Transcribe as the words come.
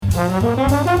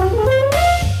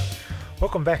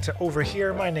Welcome back to Over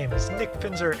Here. My name is Nick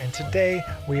Finzer, and today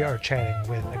we are chatting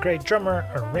with a great drummer,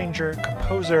 arranger,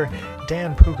 composer,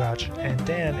 Dan Pugach. And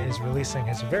Dan is releasing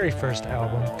his very first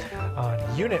album on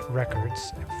Unit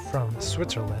Records from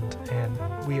Switzerland, and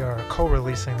we are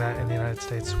co-releasing that in the United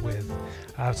States with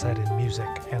Outside in Music.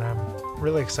 And I'm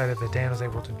really excited that Dan was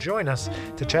able to join us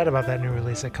to chat about that new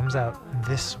release. It comes out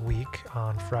this week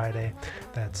on Friday.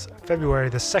 That's February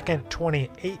the 2nd,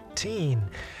 2018.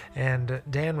 And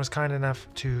Dan was kind enough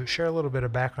to share a little bit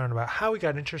of background about how he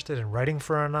got interested in writing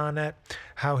for a nonet,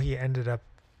 how he ended up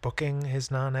booking his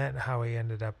nonet, how he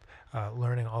ended up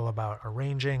learning all about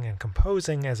arranging and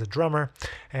composing as a drummer,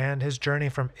 and his journey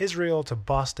from Israel to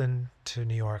Boston to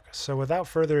New York. So without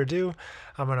further ado,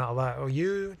 I'm going to allow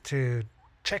you to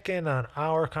check in on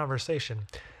our conversation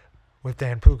with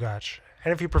Dan Pugach.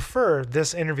 And if you prefer,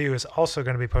 this interview is also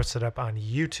going to be posted up on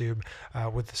YouTube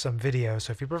with some video.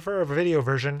 So if you prefer a video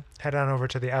version, head on over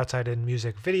to the Outside in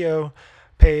Music video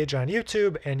page on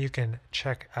YouTube, and you can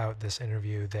check out this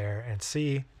interview there and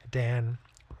see Dan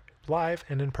live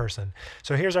and in person.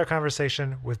 So here's our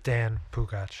conversation with Dan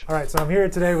Pugach. All right, so I'm here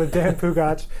today with Dan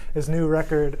Pugach. His new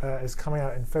record is coming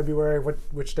out in February.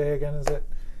 Which day again is it?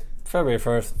 February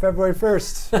 1st. February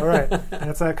 1st. All right. And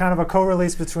it's a kind of a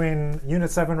co-release between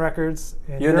Unit 7 Records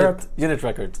in Europe. Unit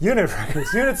Records. Unit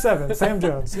Records. Unit 7. Sam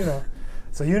Jones, you know.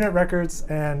 So Unit Records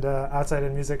and Outside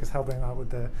in Music is helping out with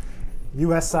the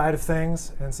U.S. side of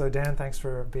things. And so, Dan, thanks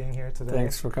for being here today.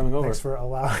 Thanks for coming over. Thanks for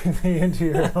allowing me into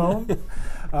your home.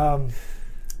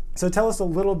 So tell us a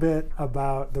little bit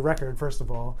about the record, first of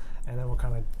all, and then we'll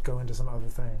kind of go into some other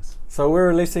things. So we're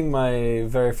releasing my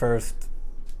very first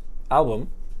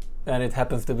album, and it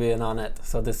happens to be a nonet.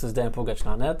 So this is Dan Pugach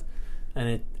nonet,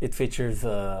 and it features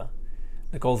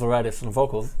Nicole Zoradis on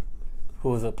vocals,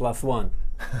 who is a +1.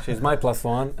 She's my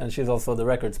 +1, and she's also the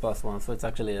record's +1. So it's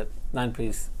actually a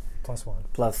 9-piece +1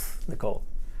 plus Nicole,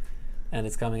 and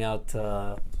it's coming out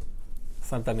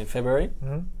sometime in February.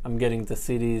 Mm-hmm. I'm getting the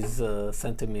CDs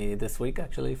sent to me this week,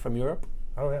 actually, from Europe.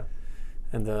 Oh yeah,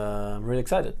 and I'm really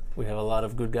excited. We have a lot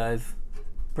of good guys,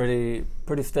 pretty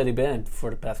steady band for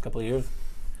the past couple of years.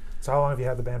 So how long have you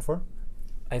had the band for?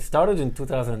 I started in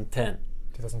 2010.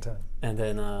 2010. And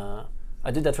then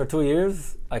I did that for 2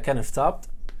 years. I kind of stopped.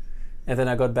 And then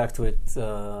I got back to it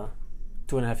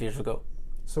 2.5 years ago.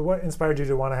 So what inspired you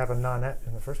to want to have a nonet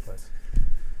in the first place?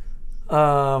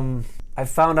 I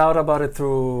found out about it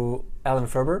through Alan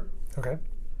Ferber. Okay.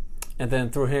 And then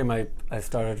through him, I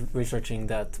started researching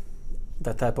that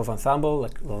type of ensemble,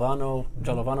 like Lovano. Mm-hmm.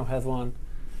 Joe Lovano has one.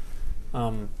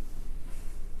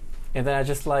 And then I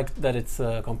just like that it's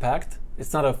compact.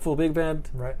 It's not a full big band.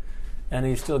 Right. And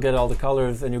you still get all the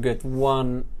colors, and you get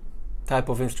one type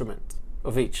of instrument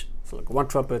of each. So like one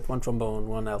trumpet, one trombone,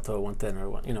 one alto, one tenor,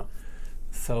 one, you know.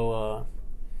 So,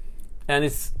 and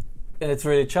it's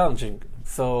really challenging.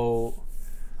 So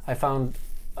I found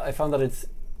that it's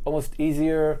almost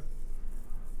easier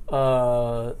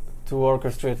to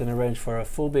orchestrate and arrange for a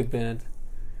full big band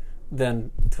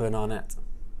than to a nonet.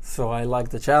 So I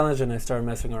liked the challenge, and I started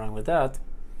messing around with that,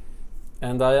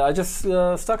 and I just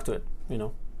stuck to it, you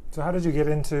know. So how did you get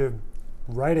into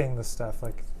writing this stuff?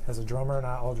 Like, as a drummer,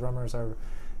 not all drummers are,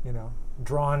 you know,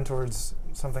 drawn towards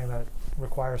something that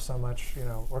requires so much, you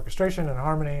know, orchestration and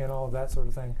harmony and all of that sort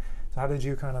of thing. So how did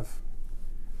you kind of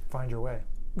find your way?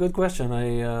 Good question.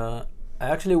 I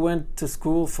actually went to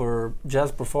school for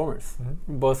jazz performance.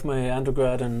 Mm-hmm. Both my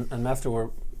undergrad and master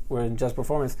were in jazz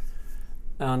performance.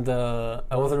 And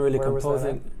I wasn't really Where composing. Was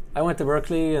that at? I went to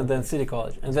Berkeley and then City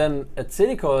College. And then at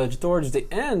City College, towards the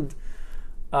end,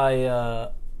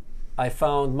 I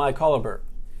found Mike Hollaber,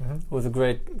 Mm-hmm. who was a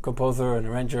great composer and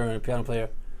arranger and a piano player.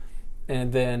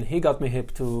 And then he got me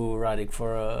hip to writing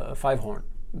for a 5-horn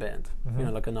band, Mm-hmm. you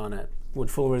know, like a nonet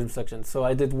with full rhythm section. So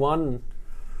I did one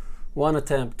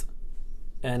attempt,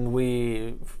 and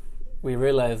we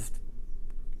realized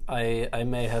I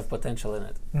may have potential in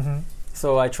it. Mm-hmm.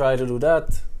 So I tried to do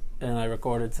that, and I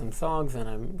recorded some songs, and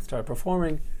I started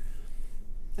performing.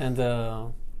 And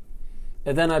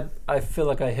then I feel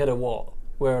like I hit a wall,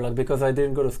 where, like, because I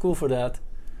didn't go to school for that,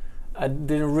 I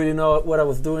didn't really know what I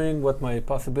was doing, what my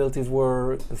possibilities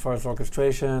were as far as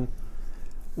orchestration,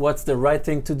 what's the right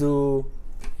thing to do.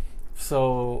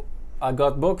 So I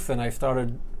got books, and I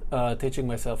started teaching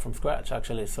myself from scratch,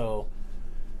 actually. So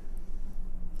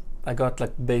I got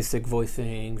like basic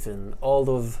voicings and all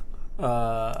those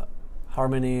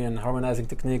harmony and harmonizing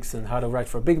techniques and how to write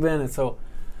for a big band. And so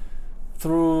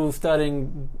through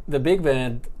studying the big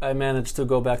band, I managed to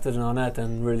go back to the nonet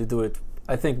and really do it,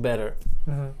 I think, better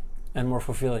Mm-hmm. and more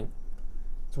fulfilling.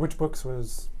 So which books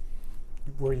was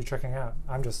were you checking out?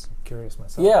 I'm just curious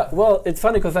myself. Yeah, well, it's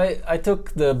funny because I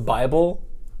took the Bible,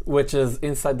 which is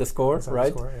inside the score,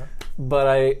 right? The score, yeah. But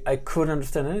I couldn't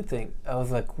understand anything. I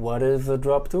was like, what is a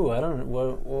drop 2? I don't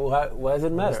know. Why does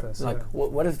it matter? This? Like, Yeah.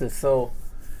 what is this? So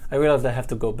I realized I have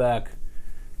to go back,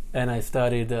 and I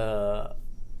studied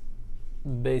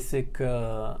basic...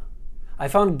 I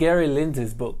found Gary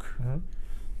Lindsay's book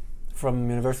from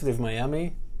University of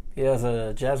Miami. He has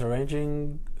a jazz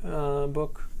arranging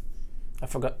book. I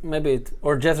forgot,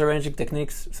 or jazz arranging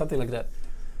techniques, something like that.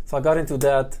 So I got into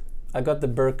that. I got the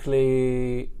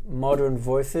Berkeley Modern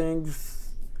Voicings,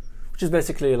 which is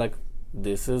basically like,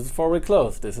 this is 4-week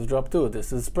close, this is drop 2,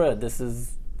 this is spread, this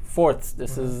is fourths,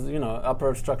 this is,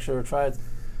 upper structure triads.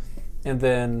 And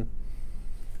then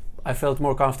I felt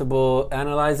more comfortable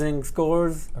analyzing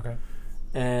scores. Okay.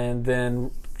 And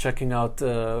then checking out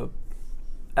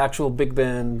actual big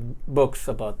band books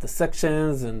about the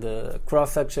sections and the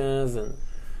cross sections and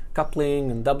coupling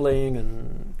and doubling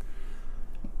and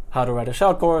how to write a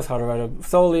shout chorus, how to write a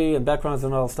soli and backgrounds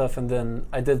and all stuff. And then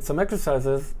I did some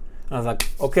exercises and I was like,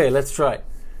 okay, let's try.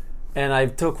 And I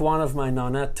took one of my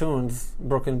Nonet tunes,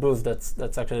 Broken Blues,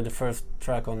 that's actually the first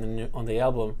track on the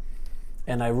album,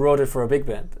 and I wrote it for a big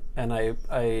band. And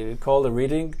I called a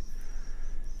reading,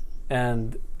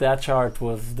 and that chart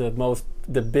was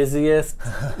the busiest,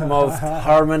 most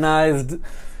harmonized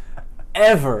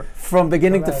ever. From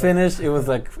beginning to finish, it was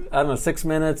like, 6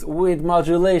 minutes with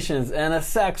modulations and a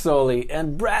sax soli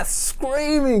and brass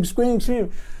screaming.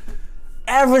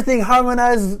 Everything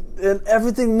harmonized and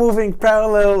everything moving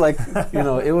parallel,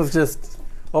 it was just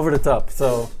over the top.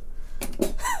 So,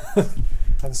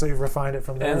 and so you refined it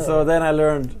from there. And so then I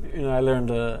learned.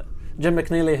 Jim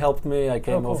McNeely helped me. I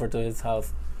came over to his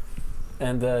house,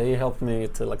 and he helped me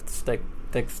to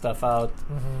take stuff out.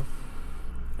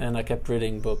 And I kept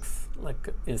reading books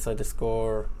inside the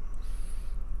score.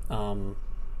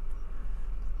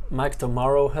 Mike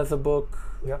Tomorrow has a book.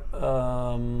 Yep.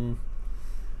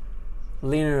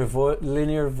 Linear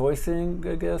Voicing,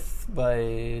 I guess,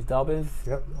 by Dobbins.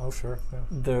 Yep. Oh, sure. Yeah.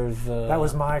 There's that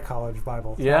was my college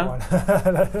Bible. Yeah.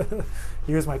 That one.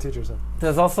 He was my teacher. So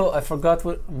there's also, I forgot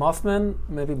what, Mossman,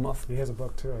 maybe Moss. He has a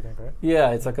book too, I think, right? Yeah,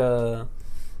 it's like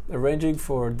arranging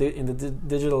for in the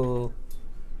digital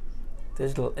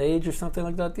age or something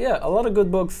like that. Yeah, a lot of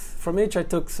good books. From each, I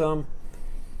took some.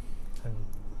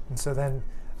 And so then,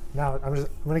 now I'm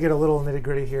going to get a little nitty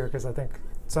gritty here because I think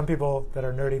some people that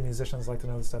are nerdy musicians like to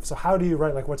know this stuff. So how do you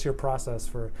write? What's your process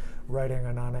for writing a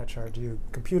Nonet chart? Do you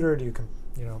computer? Do you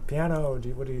piano? Or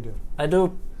what do you do? I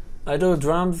do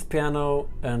drums, piano,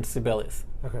 and Sibelius.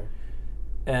 Okay.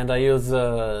 And I use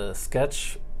a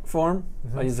sketch form.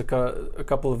 I use a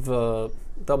couple of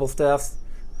double staffs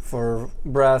for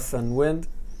brass and wind,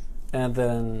 and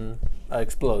then I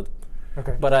explode.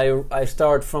 Okay. But I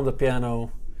start from the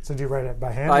piano. So do you write it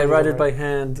by hand? I write it by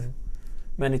hand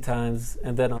many times,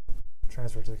 and then I'll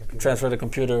transfer to the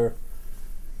computer.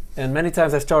 And many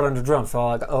times I start on the drums. So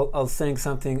I'll sing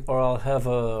something, or I'll have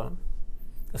a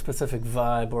specific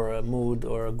vibe or a mood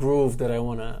or a groove that I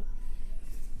wanna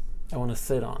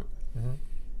sit on.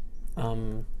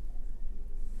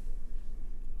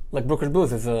 Like Brooklyn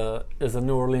Blues is a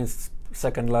New Orleans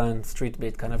second line street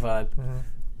beat kind of vibe,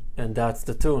 and that's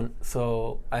the tune.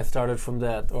 So I started from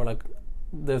that. Or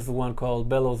there's one called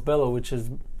Bellows Bellow, which is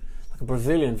like a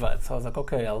Brazilian vibe. So I was like,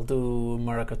 okay, I'll do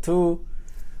maracatu,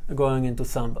 going into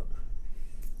samba.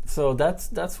 So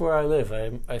that's where I live.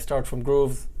 I start from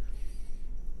grooves,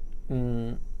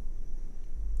 and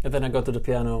then I go to the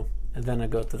piano, and then I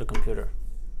go to the computer.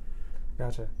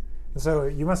 Gotcha. And so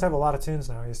you must have a lot of tunes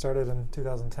now. You started in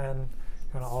 2010,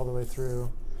 kind of all the way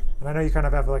through. And I know you kind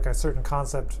of have a certain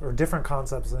concept or different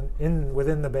concepts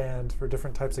within the band for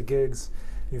different types of gigs.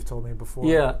 You've told me before.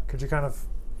 Yeah. Could you kind of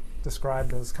describe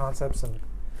those concepts?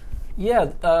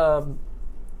 Yeah.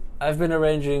 I've been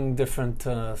arranging different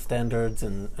standards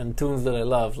and tunes that I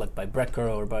love, like by Brecker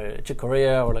or by Chick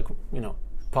Corea, or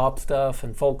pop stuff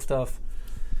and folk stuff,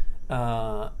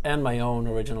 and my own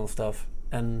original stuff,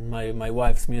 and my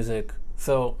wife's music.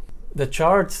 So the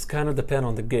charts kind of depend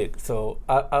on the gig. So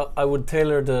I would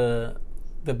tailor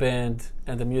the band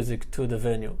and the music to the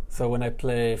venue. So when I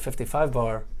play 55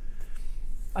 bar,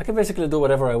 I can basically do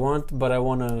whatever I want, but I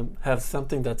want to have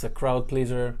something that's a crowd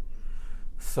pleaser.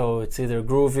 So it's either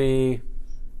groovy,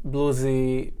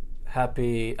 bluesy,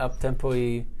 happy,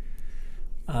 up-tempo-y,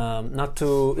 not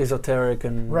too esoteric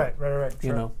and right.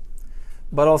 Sure.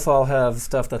 But also I'll have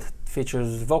stuff that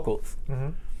features vocals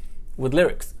with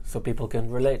lyrics, so people can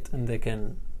relate and they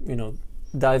can,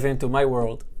 dive into my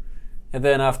world. And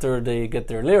then after they get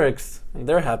their lyrics and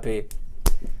they're happy,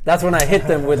 that's when I hit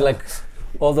them with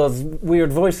all those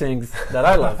weird voicings that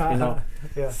I love, you know.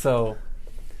 Yeah. So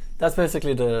that's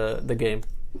basically the game.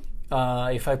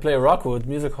 If I play Rockwood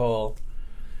Music Hall,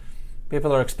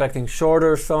 people are expecting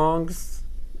shorter songs,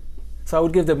 so I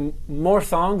would give them more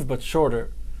songs but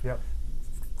shorter. Yep.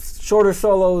 Shorter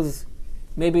solos,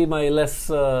 maybe my less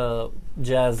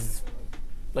jazz,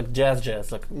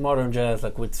 like modern jazz,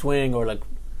 like with swing or like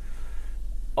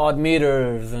odd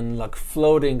meters and like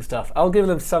floating stuff. I'll give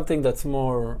them something that's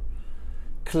more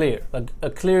clear, like a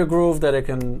clear groove that I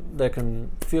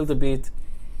can feel the beat.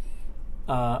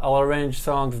 I'll arrange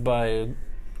songs by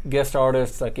guest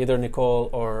artists like either Nicole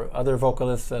or other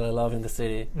vocalists that I love in the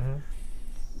city.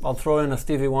 Mm-hmm. I'll throw in a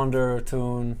Stevie Wonder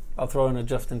tune. I'll throw in a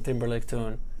Justin Timberlake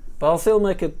tune, but I'll still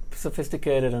make it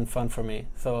sophisticated and fun for me.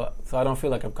 So I don't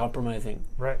feel like I'm compromising.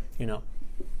 Right. You know.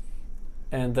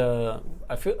 And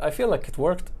I feel like it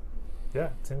worked. Yeah,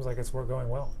 it seems like it's going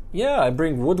well. Yeah, I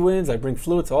bring woodwinds, I bring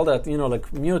flutes, all that. You know,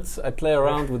 like mutes. I play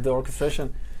around with the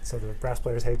orchestration. So the brass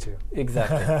players hate you.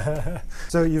 Exactly.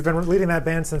 So you've been leading that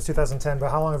band since 2010,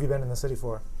 but how long have you been in the city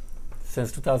for?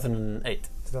 Since 2008.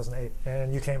 2008.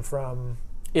 And you came from?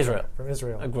 Israel. From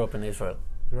Israel. I grew up in Israel.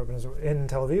 You grew up in Israel, in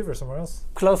Tel Aviv or somewhere else?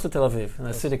 Close to Tel Aviv, in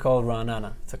a city called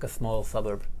Ra'anana. It's like a small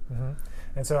suburb. Mm-hmm.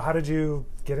 And so how did you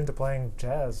get into playing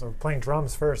jazz, or playing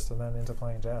drums first and then into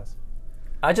playing jazz?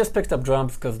 I just picked up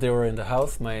drums because they were in the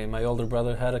house. My older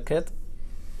brother had a kit.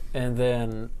 And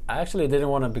then I actually didn't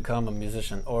want to become a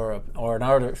musician or an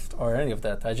artist or any of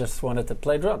that. I just wanted to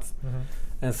play drums. Mm-hmm.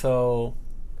 And so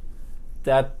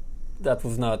that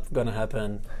was not going to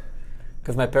happen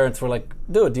because my parents were like,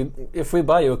 dude, if we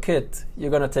buy you a kit, you're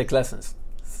going to take lessons.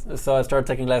 So I started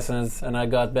taking lessons and I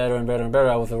got better and better and better.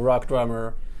 I was a rock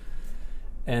drummer.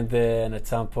 And then at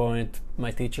some point,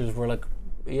 my teachers were like,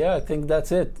 yeah, I think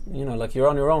that's it. You know, like you're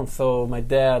on your own. So my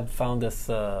dad found this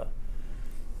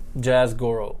jazz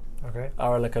guru,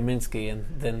 Ara Kaminsky, and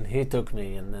then he took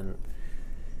me, and then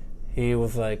he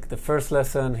was like, the first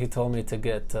lesson he told me to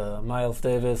get Miles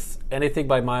Davis, anything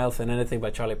by Miles and anything by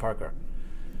Charlie Parker.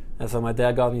 And so my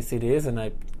dad got me CDs and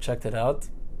I checked it out.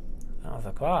 And I was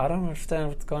like, wow, I don't understand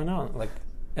what's going on. Like,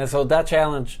 and so that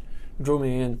challenge drew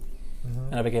me in. Mm-hmm.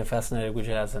 And I became fascinated with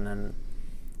jazz, and then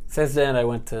since then I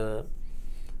went to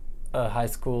a high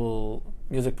school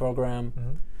music program,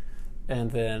 mm-hmm.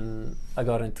 and then I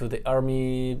got into the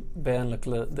Army band, like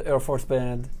the Air Force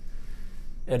band,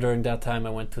 and during that time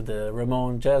I went to the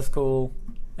Ramon Jazz School,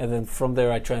 and then from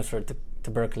there I transferred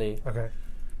to Berkeley. Okay.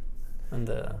 And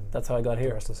that's how I got here.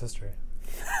 The rest is history.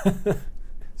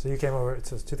 So you came over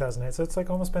to 2008, so it's like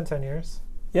almost been 10 years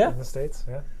in the States,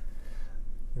 yeah?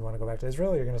 You want to go back to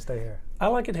Israel, or you're going to stay here? I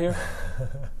like it here.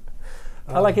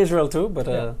 I like Israel too, but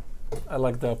I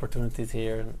like the opportunities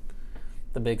here and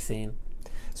the big scene.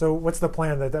 So what's the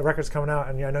plan? That record's coming out,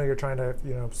 and I know you're trying to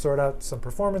sort out some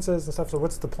performances and stuff. So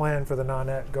what's the plan for the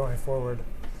Nanette going forward?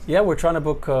 Yeah, we're trying to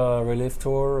book a release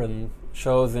tour and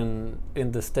shows in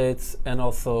the States, and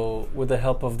also with the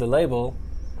help of the label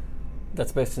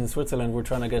that's based in Switzerland, we're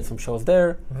trying to get some shows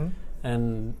there. Mm-hmm.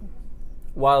 And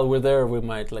while we're there, we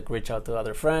might like reach out to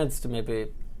other friends to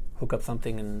maybe hook up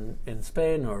something in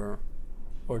Spain or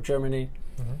Germany.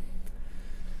 Mm-hmm.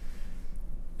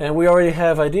 And we already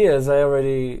have ideas. I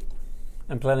already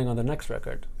am planning on the next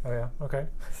record. Oh yeah, okay.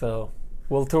 So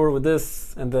we'll tour with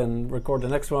this and then record the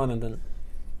next one, and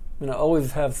then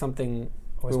always have something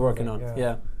we're working on.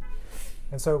 Yeah.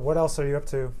 And so what else are you up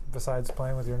to besides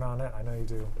playing with your Nanette? I know you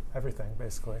do everything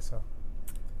basically. So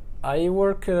I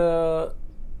work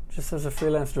just as a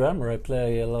freelance drummer. I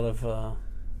play a lot of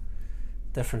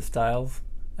different styles,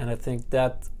 and I think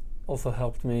that also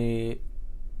helped me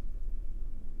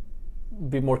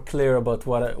be more clear about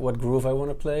what groove I want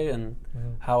to play and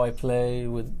how I play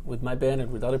with my band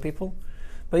and with other people.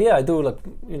 But yeah, I do like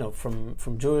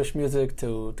from Jewish music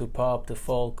to pop to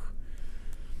folk,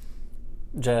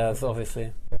 jazz,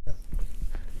 obviously. Yeah.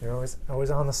 You're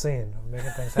always on the scene,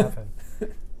 making things happen.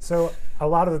 So a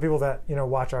lot of the people that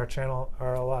watch our channel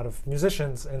are a lot of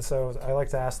musicians, and so I like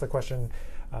to ask the question.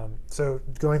 So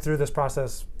going through this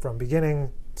process from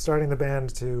beginning, starting the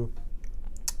band to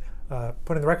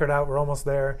putting the record out, we're almost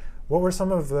there. What were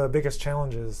some of the biggest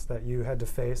challenges that you had to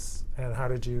face, and how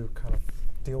did you kind of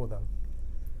deal with them?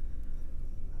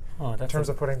 In terms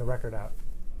of putting the record out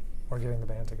or getting the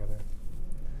band together.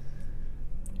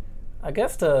 I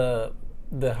guess the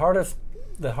hardest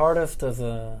as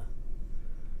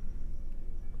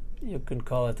you can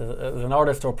call it as an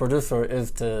artist or producer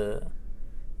is to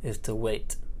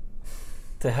wait,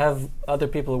 to have other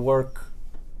people work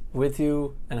with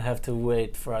you and have to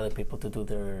wait for other people to do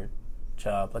their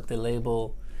job. Like the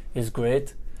label is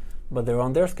great, but they're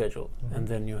on their schedule. And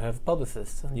then you have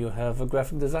publicists, and you have a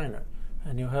graphic designer,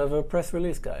 and you have a press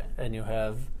release guy, and you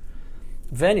have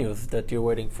venues that you're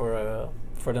waiting for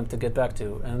them to get back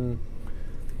to, and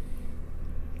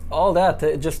all that.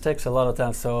 It just takes a lot of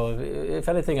time. So if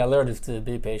anything I learned is to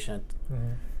be patient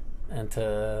and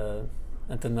to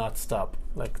not stop,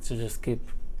 like to just keep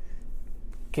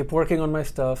working on my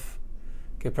stuff,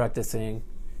 keep practicing,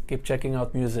 keep checking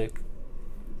out music,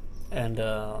 and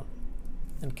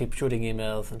keep shooting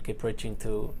emails and keep reaching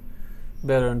to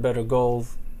better and better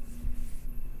goals.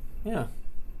 Yeah.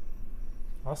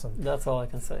 Awesome. That's all I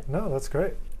can say. No, that's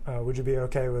great. Would you be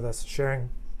okay with us sharing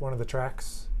one of the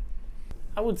tracks?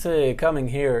 I would say Coming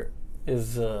Here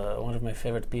is one of my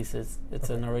favorite pieces. It's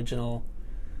an original.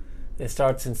 It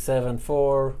starts in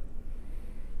 7/4.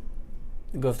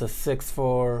 It goes to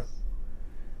 6/4.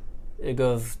 It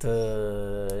goes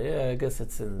to, I guess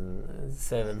it's in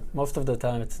 7. Most of the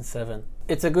time it's in 7.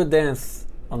 It's a good dance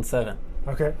on 7.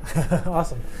 Okay.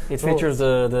 Awesome. It features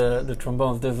the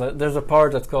trombones. There's a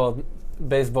part that's called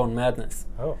Bass Bone Madness.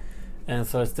 Oh. And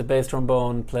so it's the bass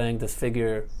trombone playing this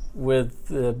figure with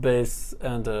the bass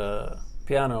and the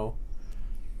piano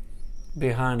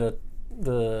behind it,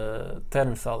 the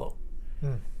tenor solo.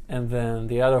 And then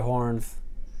the other horns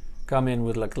come in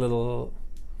with like little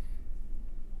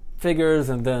figures,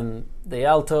 and then the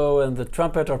alto and the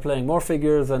trumpet are playing more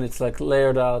figures, and it's like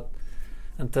layered out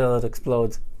until it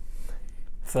explodes.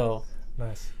 So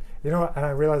nice. You know what, and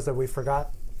I realized that we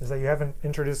forgot is that you haven't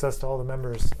introduced us to all the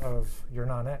members of your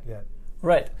Nonet yet.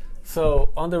 Right. So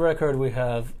on the record we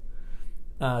have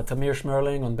Tamir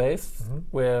Schmerling on bass.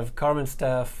 We have Carmen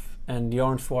Staff and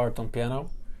Jorn Swart on piano.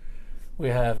 We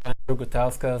have Andrew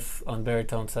Gutauskas on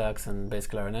baritone sax and bass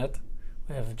clarinet.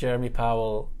 We have Jeremy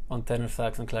Powell on tenor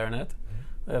sax and clarinet.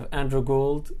 We have Andrew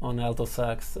Gould on alto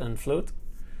sax and flute.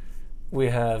 We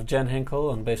have Jen Hinkle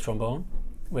on bass trombone.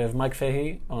 We have Mike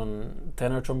Fahey on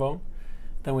tenor trombone.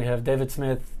 Then we have David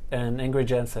Smith and Ingrid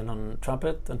Jensen on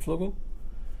trumpet and flugel.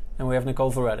 And we have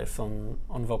Nicole Zoratis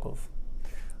on vocals.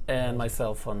 And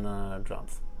myself on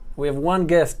drums. We have one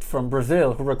guest from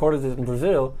Brazil who recorded it in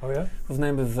Brazil. Oh, yeah? Whose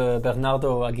name is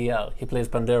Bernardo Aguiar. He plays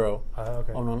pandero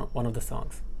Okay. on one of the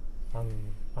songs.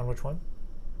 On which one?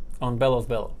 On Bellows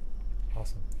Bellow.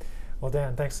 Awesome. Well,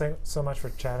 Dan, thanks so much for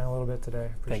chatting a little bit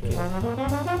today. Appreciate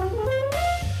Thank you.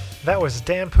 That was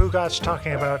Dan Pugach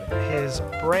talking about his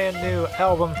brand new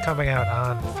album coming out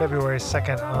on February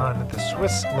 2nd on the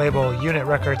Swiss label Unit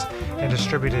Records and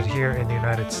distributed here in the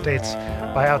United States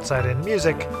by Outside In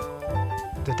Music.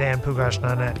 The Dan Pugach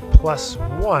Nonet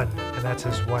 +1, and that's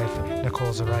his wife Nicole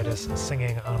Zoratis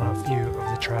singing on a few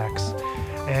of the tracks.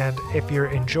 And if you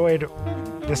enjoyed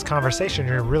this conversation,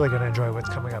 you're really going to enjoy what's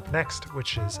coming up next,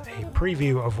 which is a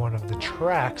preview of one of the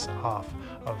tracks off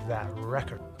of that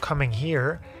record. Coming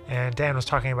Here, and Dan was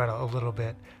talking about it a little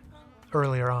bit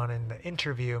earlier on in the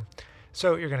interview.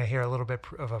 So you're going to hear a little bit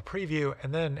of a preview,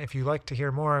 and then if you like to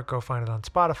hear more, go find it on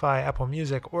Spotify, Apple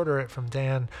Music, order it from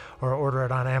Dan, or order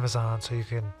it on Amazon so you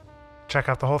can check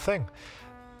out the whole thing.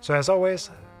 So as always,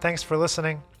 thanks for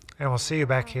listening, and we'll see you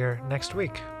back here next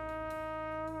week.